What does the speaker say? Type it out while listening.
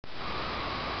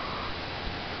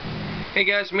Hey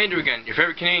guys, Mander again, your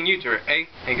favorite Canadian YouTuber. Hey,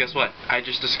 guess what? I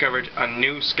just discovered a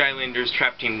new Skylanders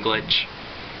Trap Team glitch.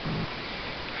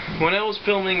 When I was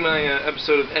filming my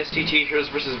episode of STT Heroes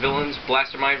vs Villains,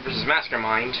 Blastermind Vs Masker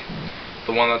Mind,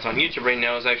 the one that's on YouTube right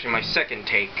now is actually my second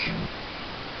take.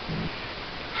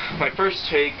 My first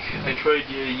take, I tried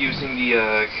using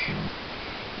the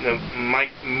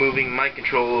moving mic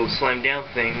control slam down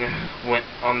thing went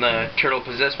on the turtle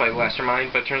possessed by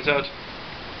Blastermind, but it turns out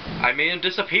I made him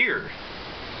disappear.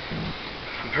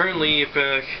 Apparently, if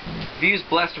you use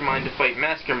Blastermind to fight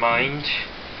Mastermind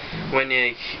when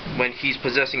he's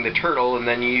possessing the turtle, and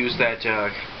then you use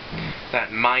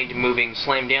that mind-moving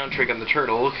slam-down trick on the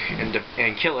turtle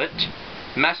and kill it,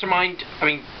 Mastermind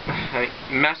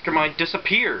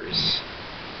disappears.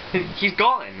 He's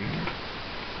gone.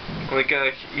 Like,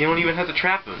 you don't even have to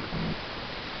trap him.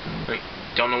 Like,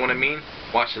 don't know what I mean?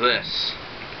 Watch this.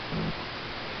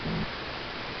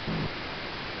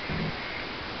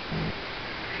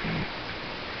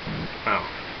 Oh.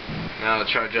 Now I'll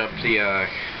charge up the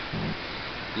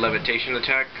levitation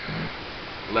attack.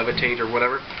 Levitate or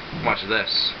whatever. Watch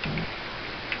this.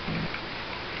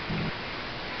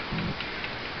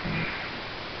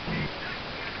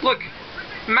 Look!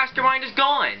 Mastermind is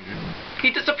gone!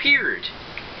 He disappeared!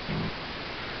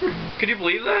 Could you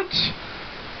believe that?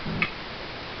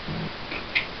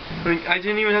 I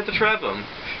didn't even have to trap him.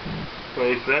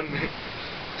 Like, that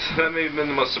may have been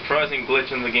the most surprising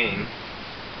glitch in the game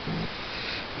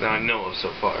that I know of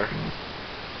so far.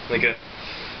 Like, at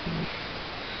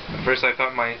first I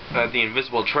thought the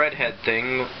invisible Treadhead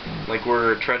thing, like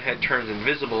where Treadhead turns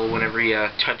invisible whenever he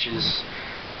touches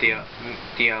the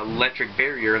electric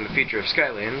barrier in the future of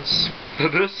Skylands.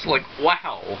 This, like,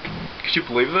 wow! Could you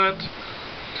believe that?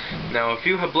 Now, if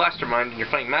you have Blastermind and you're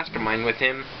fighting Mastermind with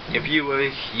him, if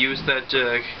you use that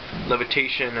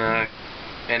levitation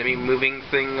enemy moving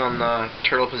thing on the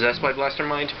turtle possessed by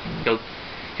Blastermind,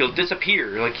 he'll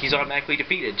disappear, like he's automatically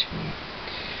defeated.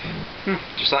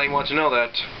 Just thought you want to know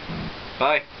that.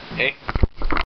 Bye. Hey.